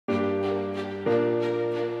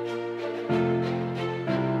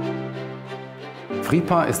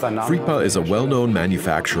Fripa is a well-known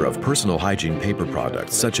manufacturer of personal hygiene paper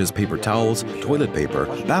products such as paper towels, toilet paper,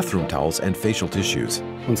 bathroom towels, and facial tissues.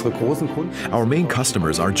 Our main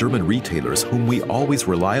customers are German retailers whom we always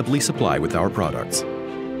reliably supply with our products.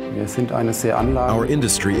 Our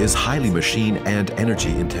industry is highly machine and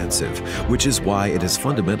energy intensive, which is why it is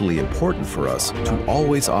fundamentally important for us to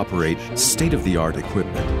always operate state-of-the-art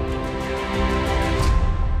equipment.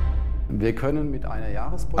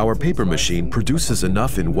 Our paper machine produces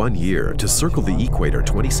enough in 1 year to circle the equator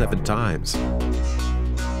 27 times.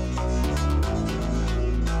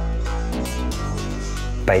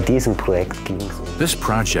 This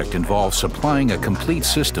project involves supplying a complete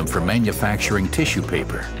system for manufacturing tissue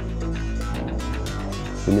paper.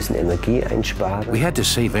 We had to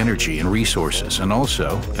save energy and resources, and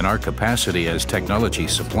also in our capacity as technology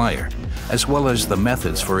supplier, as well as the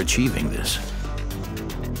methods for achieving this.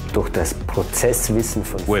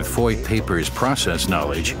 With Voigt Paper's process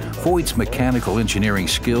knowledge, Voigt's mechanical engineering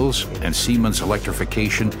skills, and Siemens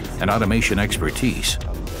electrification and automation expertise,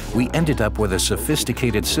 we ended up with a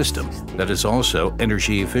sophisticated system that is also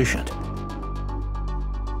energy efficient.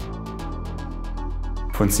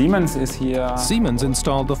 Siemens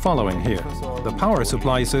installed the following here: the power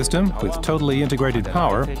supply system with totally integrated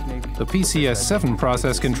power, the PCS7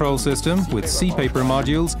 process control system with Sipaper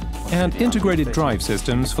modules, and integrated drive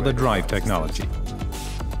systems for the drive technology.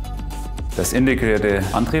 The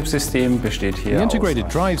integrated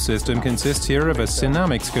drive system consists here of a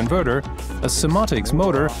Dynamics converter, a Siemens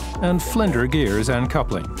motor, and Flender gears and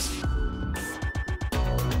couplings.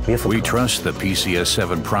 We trust the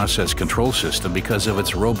PCS7 process control system because of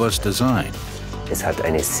its robust design. It has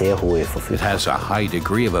a high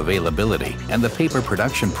degree of availability, and the paper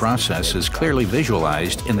production process is clearly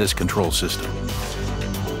visualized in this control system.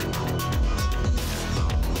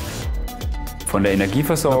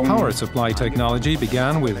 The power supply technology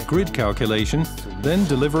began with grid calculation, then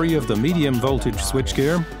delivery of the medium voltage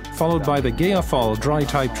switchgear, followed by the Geafall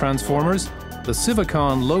dry-type transformers, the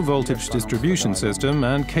Sivacon low-voltage distribution system,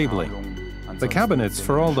 and cabling. The cabinets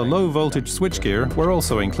for all the low-voltage switchgear were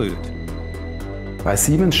also included.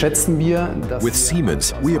 With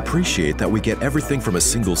Siemens, we appreciate that we get everything from a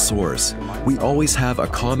single source. We always have a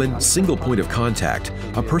common, single point of contact,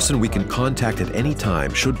 a person we can contact at any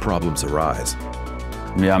time should problems arise.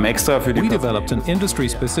 We developed an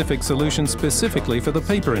industry-specific solution specifically for the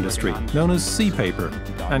paper industry, known as Sipaper,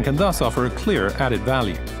 and can thus offer a clear added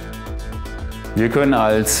value.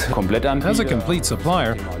 As a complete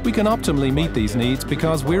supplier, we can optimally meet these needs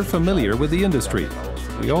because we're familiar with the industry.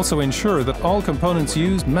 We also ensure that all components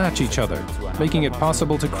used match each other, making it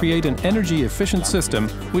possible to create an energy-efficient system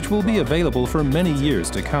which will be available for many years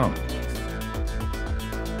to come.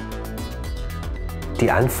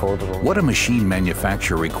 What a machine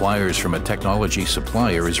manufacturer requires from a technology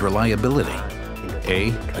supplier is reliability.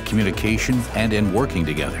 A communication and in working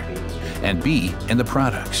together. And B, in the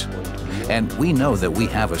products. And we know that we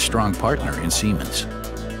have a strong partner in Siemens.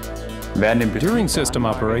 During system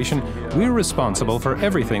operation, we're responsible for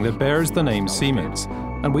everything that bears the name Siemens.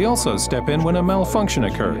 And we also step in when a malfunction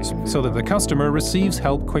occurs, so that the customer receives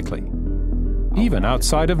help quickly, even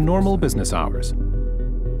outside of normal business hours.